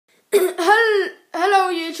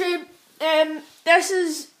Hello YouTube. This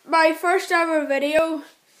is my first ever video.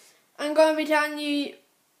 I'm going to be telling you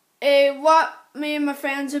what me and my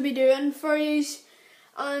friends will be doing for you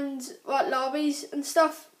and what lobbies and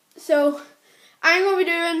stuff. So I'm going to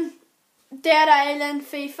be doing Dead Island,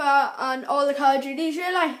 FIFA and all the Call of Duties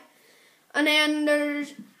really. And then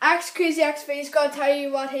there's Crazy XV's going to tell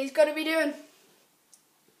you what he's going to be doing.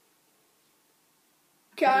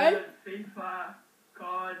 Okay. FIFA,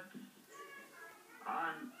 COD,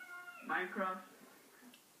 and Minecraft,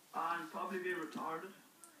 and probably be retarded.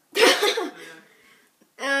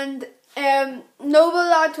 And Noble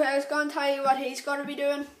Lad 12 is going to tell you what he's going to be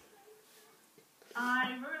doing.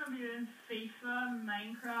 We're going to be doing FIFA,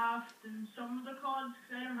 Minecraft, and some of the CODs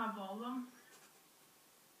because I don't have all of them.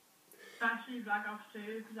 Especially Black Ops 2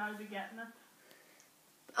 because I'll be getting it.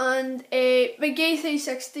 And McGee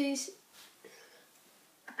 360s.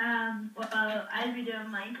 Well, I'll be doing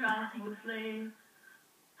Minecraft mostly,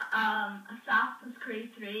 Assassin's Creed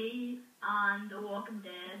 3 and The Walking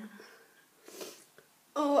Dead.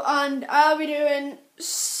 Oh, and I'll be doing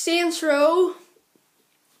Saints Row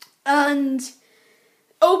and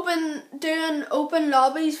doing open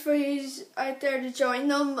lobbies for you out there to join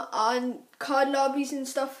them and COD lobbies and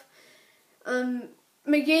stuff.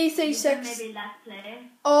 McGee 360. Maybe Let's Play.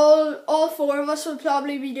 All four of us will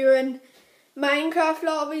probably be doing Minecraft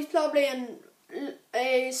lobbies probably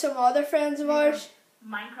and some other friends of ours.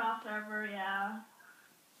 Minecraft server, yeah.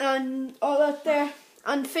 And all that there.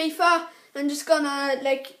 And FIFA, I'm just gonna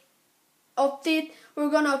update. We're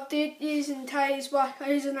gonna update these and tell you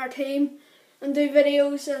who's in our team and do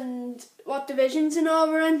videos and what divisions and all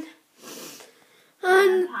we're in.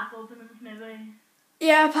 And pack openings maybe.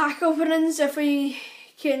 Yeah, pack openings if we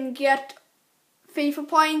can get FIFA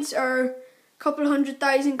points or a couple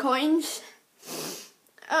 100,000 coins.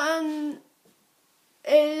 And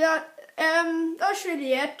that's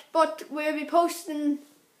really it. But we'll be posting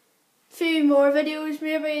a few more videos,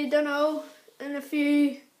 maybe, don't know, in a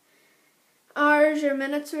few hours or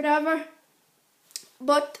minutes, whatever.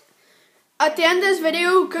 But at the end of this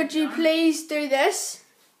video, could you please do this?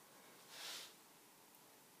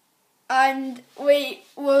 And we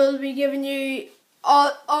will be giving you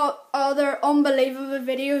all other unbelievable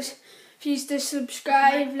videos. Please to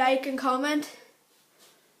subscribe, like and comment.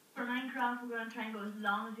 For Minecraft, we're going to try and go as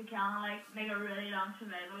long as we can, make a really long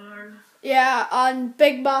survival world. Yeah, and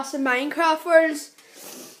big massive Minecraft worlds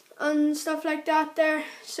and stuff like that there.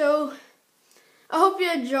 So I hope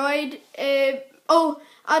you enjoyed. At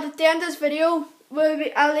the end of this video,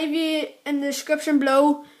 I'll leave you in the description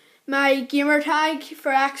below my gamer tag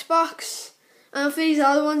for Xbox. And if these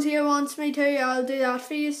other ones here wants me to, I'll do that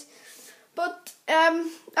for you. But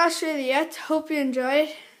that's really it. Hope you enjoyed.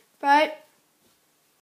 Bye.